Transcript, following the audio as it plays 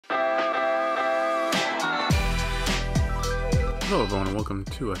Hello everyone and welcome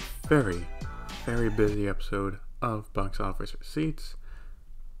to a very busy episode of Box Office Receipts.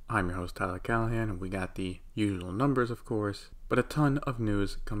 I'm your host Tyler Callahan, and we got the usual numbers of course, but a ton of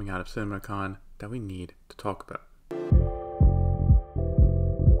news coming out of CinemaCon that we need to talk about.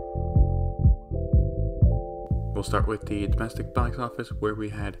 We'll start with the domestic box office, where we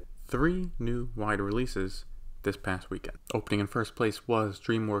had 3 new wide releases this past weekend. Opening in first place was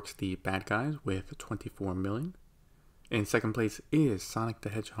DreamWorks' The Bad Guys with 24 million. In second place is Sonic the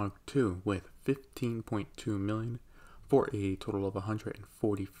Hedgehog 2 with 15.2 million for a total of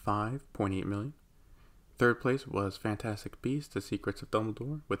 145.8 million. Third place was Fantastic Beasts: The Secrets of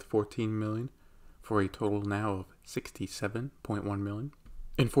Dumbledore with 14 million for a total now of 67.1 million.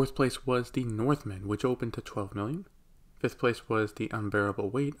 In fourth place was The Northman, which opened to 12 million. Fifth place was The Unbearable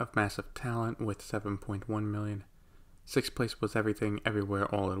Weight of Massive Talent with 7.1 million. Sixth place was Everything Everywhere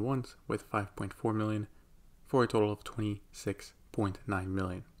All at Once with 5.4 million. For a total of 26.9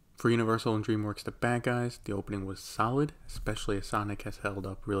 million. For Universal and DreamWorks' The Bad Guys, the opening was solid, especially as Sonic has held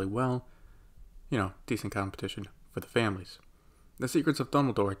up really well. Decent competition for the families. The Secrets of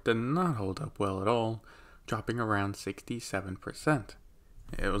Dumbledore did not hold up well at all, dropping around 67%.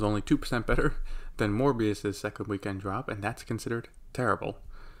 It was only 2% better than Morbius' second weekend drop, and that's considered terrible.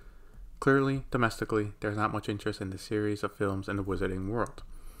 Clearly, domestically, there's not much interest in the series of films in the Wizarding world.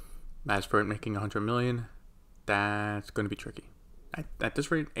 As for it making 100 million, that's going to be tricky. At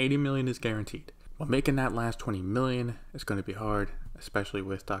this rate, 80 million is guaranteed. But making that last 20 million is going to be hard, especially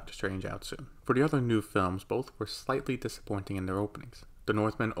with Doctor Strange out soon. For the other new films, both were slightly disappointing in their openings. The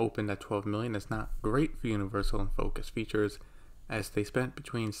Northman opened at 12 million is not great for Universal and Focus Features, as they spent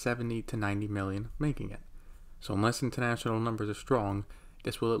between 70 to 90 million making it. So unless international numbers are strong,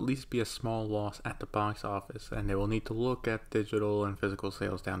 this will at least be a small loss at the box office, and they will need to look at digital and physical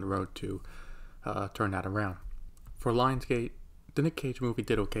sales down the road to turn that around. For Lionsgate, the Nick Cage movie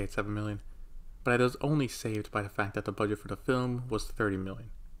did okay at 7 million, but it is only saved by the fact that the budget for the film was 30 million.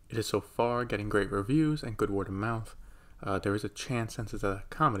 It is so far getting great reviews and good word of mouth. There is a chance, since it's a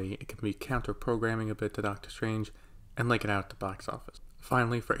comedy, it can be counter-programming a bit to Doctor Strange and lay it out at the box office.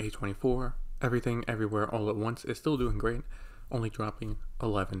 Finally, for A24, Everything Everywhere All at Once is still doing great, only dropping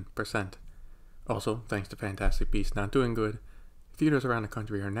 11%. Also, thanks to Fantastic Beasts not doing good, theaters around the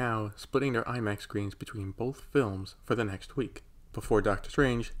country are now splitting their IMAX screens between both films for the next week, before Doctor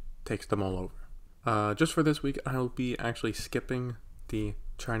Strange takes them all over. Just for this week, I'll be actually skipping the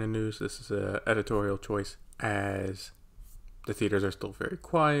China news. This is an editorial choice, as the theaters are still very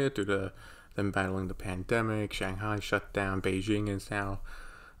quiet due to them battling the pandemic. Shanghai shut down. Beijing is now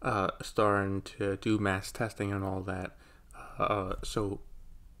starting to do mass testing and all that. So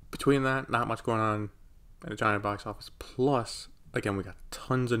between that, not much going on at the China box office. Plus, again, we got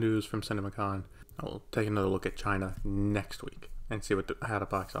tons of news from CinemaCon. I'll take another look at China next week and see how the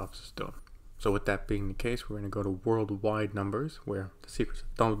box office is doing. So with that being the case, we're going to go to worldwide numbers, where The Secrets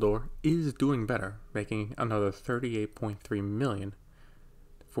of Dumbledore is doing better, making another 38.3 million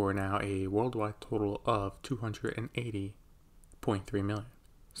for now a worldwide total of 280.3 million.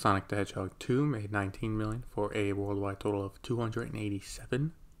 Sonic the Hedgehog 2 made 19 million for a worldwide total of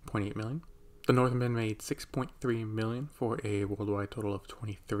 287.8 million. The Northman made 6.3 million for a worldwide total of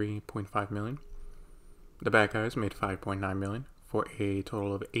 23.5 million. The Bad Guys made 5.9 million for a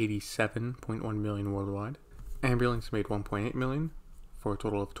total of 87.1 million worldwide. Ambulance made 1.8 million for a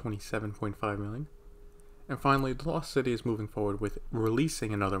total of 27.5 million. And finally, The Lost City is moving forward with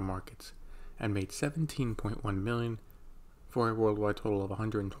releasing in other markets and made 17.1 million for a worldwide total of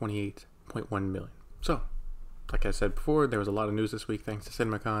 128.1 million. So, like I said before, there was a lot of news this week thanks to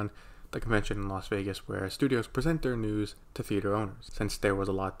CinemaCon, the convention in Las Vegas, where studios present their news to theater owners. Since there was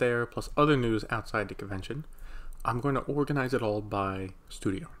a lot there, plus other news outside the convention, I'm going to organize it all by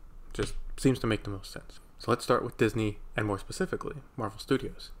studio. Just seems to make the most sense. So let's start with Disney, and more specifically, Marvel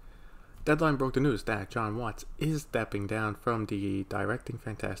Studios. Deadline broke the news that Jon Watts is stepping down from the directing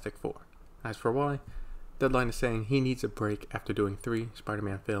Fantastic Four. As for why, Deadline is saying he needs a break after doing 3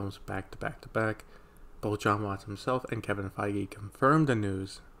 Spider-Man films back to back to back. Both Jon Watts himself and Kevin Feige confirmed the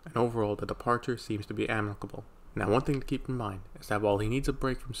news, and overall the departure seems to be amicable. Now, one thing to keep in mind is that while he needs a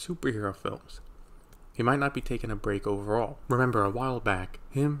break from superhero films, he might not be taking a break overall. Remember, a while back,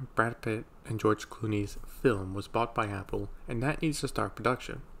 him, Brad Pitt, and George Clooney's film was bought by Apple, and that needs to start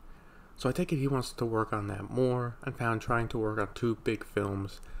production. So I take it he wants to work on that more, and found trying to work on 2 big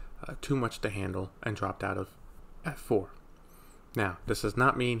films too much to handle, and dropped out of F4. Now, this does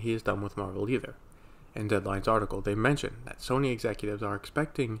not mean he is done with Marvel either. In Deadline's article, they mentioned that Sony executives are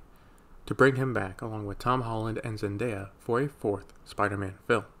expecting to bring him back along with Tom Holland and Zendaya for a 4th Spider-Man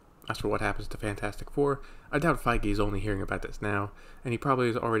film. As for what happens to Fantastic Four, I doubt Feige is only hearing about this now, and he probably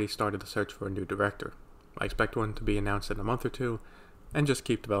has already started the search for a new director. I expect one to be announced in a month or two, and just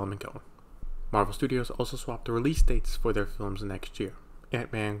keep development going. Marvel Studios also swapped the release dates for their films next year.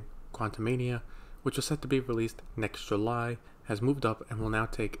 Ant-Man Quantumania, which was set to be released next July, has moved up and will now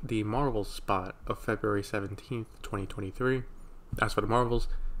take the Marvel spot of February 17th, 2023. As for the Marvels,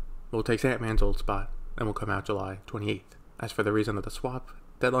 it takes Ant-Man's old spot and will come out July 28th. As for the reason of the swap,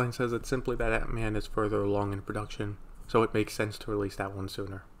 Deadline says it's simply that Ant-Man is further along in production, so it makes sense to release that one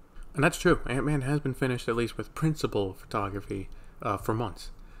sooner. And that's true, Ant-Man has been finished at least with principal photography for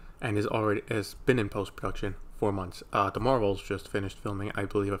months, and has been in post-production for months. The Marvels just finished filming, I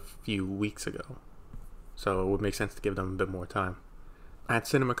believe, a few weeks ago, so it would make sense to give them a bit more time. At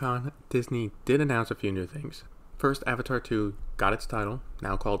CinemaCon, Disney did announce a few new things. First, Avatar 2 got its title,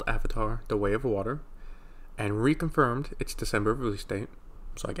 now called Avatar: The Way of Water, and reconfirmed its December release date,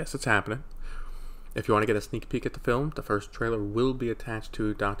 so I guess it's happening. If you want to get a sneak peek at the film, the first trailer will be attached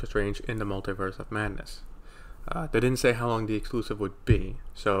to Doctor Strange in the Multiverse of Madness. They didn't say how long the exclusive would be,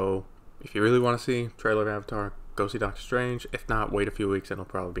 so if you really want to see trailer of Avatar, go see Doctor Strange. If not, wait a few weeks and it'll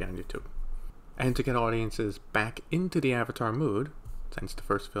probably be on YouTube. And to get audiences back into the Avatar mood, since the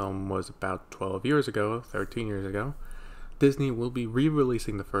first film was about 13 years ago, Disney will be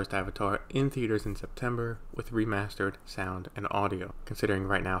re-releasing the first Avatar in theaters in September with remastered sound and audio. Considering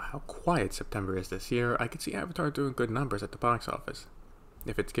right now how quiet September is this year, I could see Avatar doing good numbers at the box office,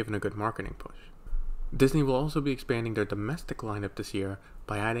 if it's given a good marketing push. Disney will also be expanding their domestic lineup this year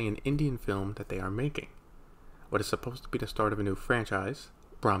by adding an Indian film that they are making. What is supposed to be the start of a new franchise,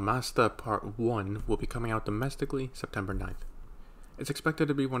 Brahmastra Part 1, will be coming out domestically September 9th. It's expected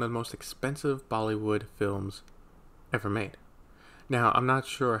to be one of the most expensive Bollywood films ever made. Now, I'm not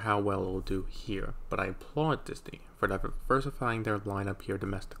sure how well it will do here, but I applaud Disney for diversifying their lineup here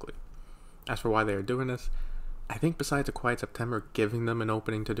domestically. As for why they are doing this, I think besides A Quiet September giving them an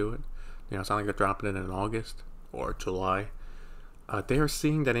opening to do it, it's not like they're dropping it in August or July, they are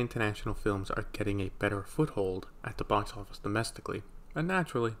seeing that international films are getting a better foothold at the box office domestically, and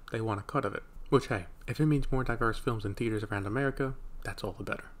naturally, they want a cut of it. Which, hey, if it means more diverse films in theaters around America, that's all the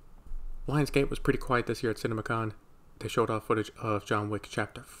better. Lionsgate was pretty quiet this year at CinemaCon. They showed off footage of John Wick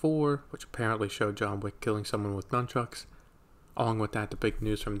Chapter 4, which apparently showed John Wick killing someone with nunchucks. Along with that, the big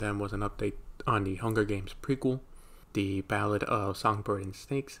news from them was an update on the Hunger Games prequel. The Ballad of Songbird and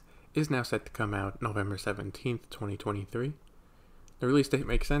Snakes is now set to come out November 17th, 2023. The release date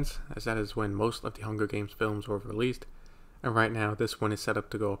makes sense, as that is when most of the Hunger Games films were released, and right now this one is set up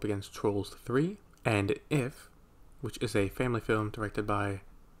to go up against Trolls 3 and If, which is a family film directed by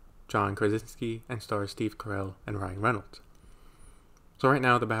John Krasinski and stars Steve Carell and Ryan Reynolds. So right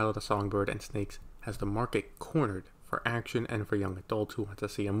now, The Ballad of Songbird and Snakes has the market cornered for action and for young adults who want to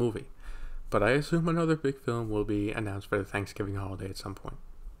see a movie, but I assume another big film will be announced for the Thanksgiving holiday at some point.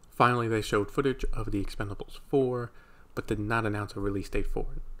 Finally, they showed footage of The Expendables 4, but did not announce a release date for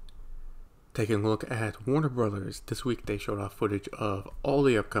it. Taking a look at Warner Brothers, this week they showed off footage of all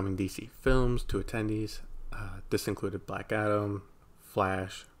the upcoming DC films to attendees. This included Black Adam,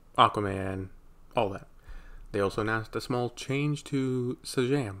 Flash, Aquaman, all that. They also announced a small change to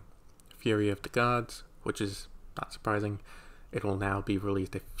Shazam, Fury of the Gods, which is not surprising. It will now be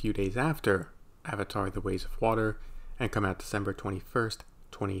released a few days after Avatar: The Ways of Water and come out December 21st,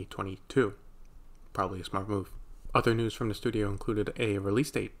 2022. Probably a smart move. Other news from the studio included a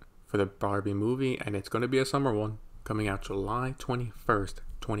release date for the Barbie movie, and it's going to be a summer one, coming out July 21st,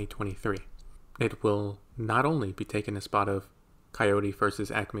 2023. It will not only be taking the spot of Coyote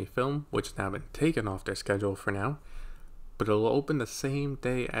vs. Acme film, which has now been taken off their schedule for now, but it'll open the same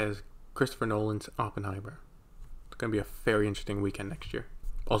day as Christopher Nolan's Oppenheimer. It's going to be a very interesting weekend next year.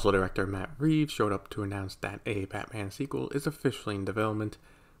 Also, director Matt Reeves showed up to announce that a Batman sequel is officially in development,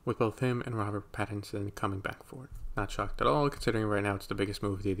 with both him and Robert Pattinson coming back for it. Not shocked at all, considering right now it's the biggest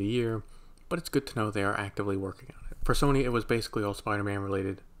movie of the year, but it's good to know they are actively working on it. For Sony, it was basically all Spider-Man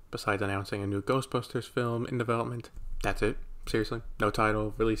related, besides announcing a new Ghostbusters film in development. That's it. Seriously, no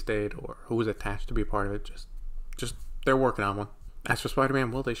title, release date, or who was attached to be part of it. Just they're working on one. As for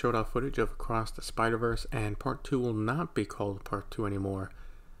Spider-Man, well, they showed off footage of Across the Spider-Verse, and Part 2 will not be called Part 2 anymore.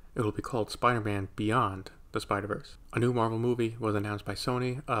 It will be called Spider-Man Beyond the Spider-Verse. A new Marvel movie was announced by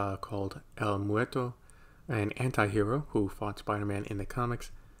Sony called El Muerto, an anti-hero who fought Spider-Man in the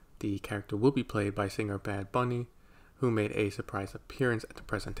comics. The character will be played by singer Bad Bunny, who made a surprise appearance at the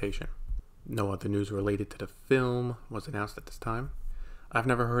presentation. No other news related to the film was announced at this time. I've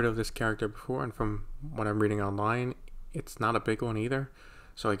never heard of this character before, and from what I'm reading online, it's not a big one either,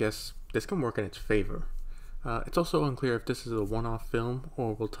 so I guess this can work in its favor. It's also unclear if this is a one-off film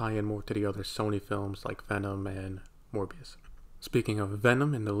or will tie in more to the other Sony films like Venom and Morbius. Speaking of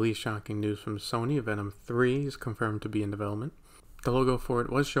Venom, in the least shocking news from Sony, Venom 3 is confirmed to be in development. The logo for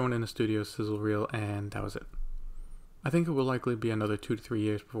it was shown in the studio sizzle reel, and that was it. I think it will likely be another 2 to 3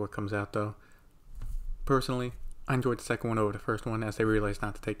 years before it comes out though. Personally, I enjoyed the second one over the first one as they realized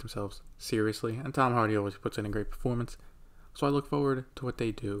not to take themselves seriously, and Tom Hardy always puts in a great performance, so I look forward to what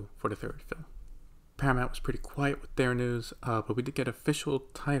they do for the third film. Paramount was pretty quiet with their news, but we did get official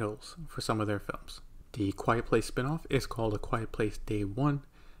titles for some of their films. The Quiet Place spin-off is called A Quiet Place Day 1,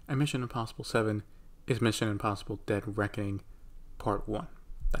 and Mission Impossible 7 is Mission Impossible Dead Reckoning Part 1.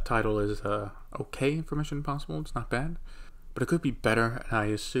 That title is okay for Mission Impossible, it's not bad, but it could be better, and I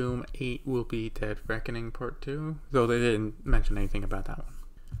assume 8 will be Dead Reckoning Part 2, though they didn't mention anything about that one.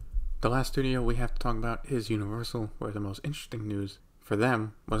 The last studio we have to talk about is Universal, where the most interesting news for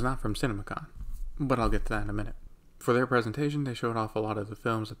them was not from CinemaCon, but I'll get to that in a minute. For their presentation, they showed off a lot of the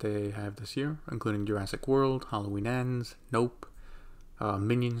films that they have this year, including Jurassic World, Halloween Ends, Nope,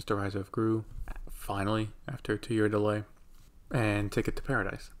 Minions: The Rise of Gru, finally, after a 2-year delay, and Ticket to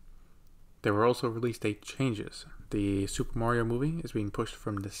Paradise. There were also release date changes. The Super Mario movie is being pushed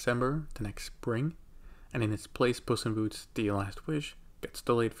from December to next spring, and in its place, Puss in Boots: The Last Wish gets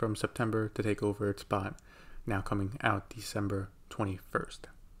delayed from September to take over its spot, now coming out December 21st.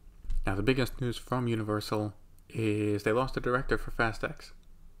 Now, the biggest news from Universal is they lost the director for Fast X.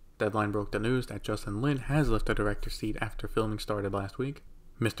 Deadline broke the news that Justin Lin has left the director's seat after filming started last week.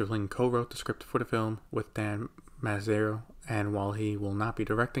 Mr. Lin co-wrote the script for the film with Dan Mazzaro, and while he will not be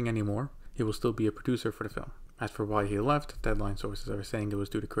directing anymore, he will still be a producer for the film. As for why he left, Deadline sources are saying it was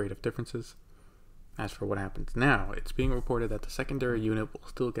due to creative differences. As for what happens now, it's being reported that the secondary unit will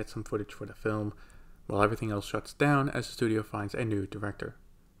still get some footage for the film, while everything else shuts down as the studio finds a new director.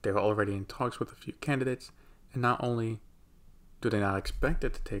 They are already in talks with a few candidates, and not only do they not expect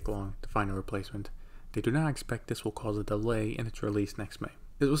it to take long to find a replacement, they do not expect this will cause a delay in its release next May.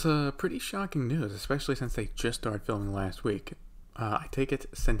 It was a pretty shocking news, especially since they just started filming last week. I take it,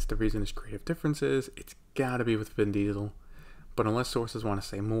 since the reason is creative differences, it's gotta be with Vin Diesel, but unless sources want to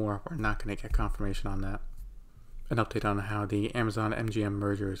say more, we're not going to get confirmation on that. An update on how the Amazon-MGM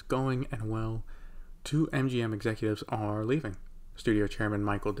merger is going, and well, 2 MGM executives are leaving. Studio chairman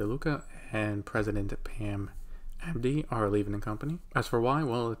Michael DeLuca and president Pam Abdi are leaving the company. As for why,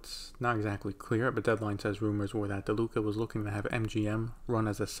 well, it's not exactly clear, but Deadline says rumors were that DeLuca was looking to have MGM run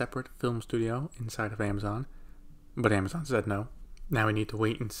as a separate film studio inside of Amazon, but Amazon said no. Now we need to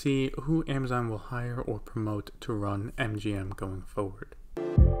wait and see who Amazon will hire or promote to run MGM going forward.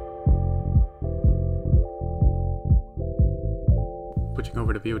 Switching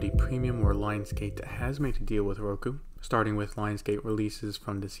over to VOD Premium, where Lionsgate has made a deal with Roku. Starting with Lionsgate releases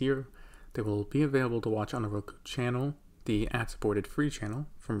from this year, they will be available to watch on the Roku channel, the ad-supported free channel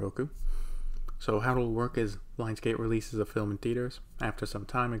from Roku. So how it'll work is Lionsgate releases a film in theaters. After some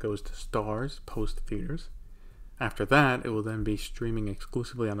time, it goes to Starz post-theaters. After that, it will then be streaming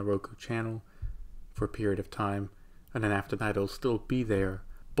exclusively on the Roku channel for a period of time, and then after that, it'll still be there,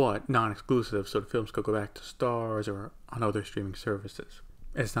 but non-exclusive, so the films could go back to Starz or on other streaming services.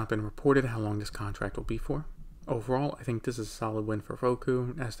 It's not been reported how long this contract will be for. Overall, I think this is a solid win for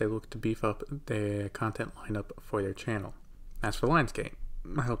Roku as they look to beef up their content lineup for their channel. As for Lionsgate,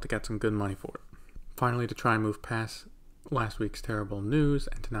 I hope to get some good money for it. Finally, to try and move past last week's terrible news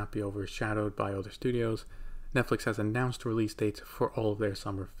and to not be overshadowed by other studios, Netflix has announced release dates for all of their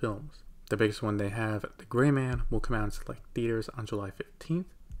summer films. The biggest one they have, The Gray Man, will come out in select theaters on July 15th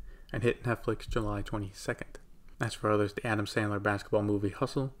and hit Netflix July 22nd. As for others, the Adam Sandler basketball movie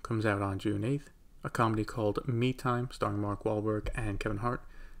Hustle comes out on June 8th. A comedy called Me Time, starring Mark Wahlberg and Kevin Hart,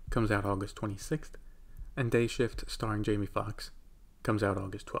 comes out August 26th. And Day Shift, starring Jamie Foxx, comes out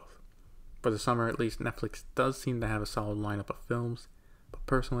August 12th. For the summer, at least, Netflix does seem to have a solid lineup of films, but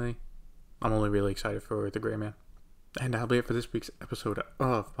personally, I'm only really excited for The Gray Man. And that'll be it for this week's episode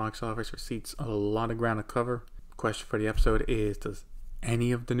of Box Office Receipts. A lot of ground to cover. Question for the episode is, does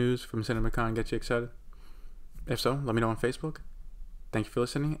any of the news from CinemaCon get you excited? If so, let me know on Facebook. Thank you for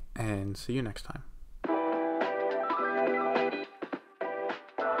listening, and see you next time.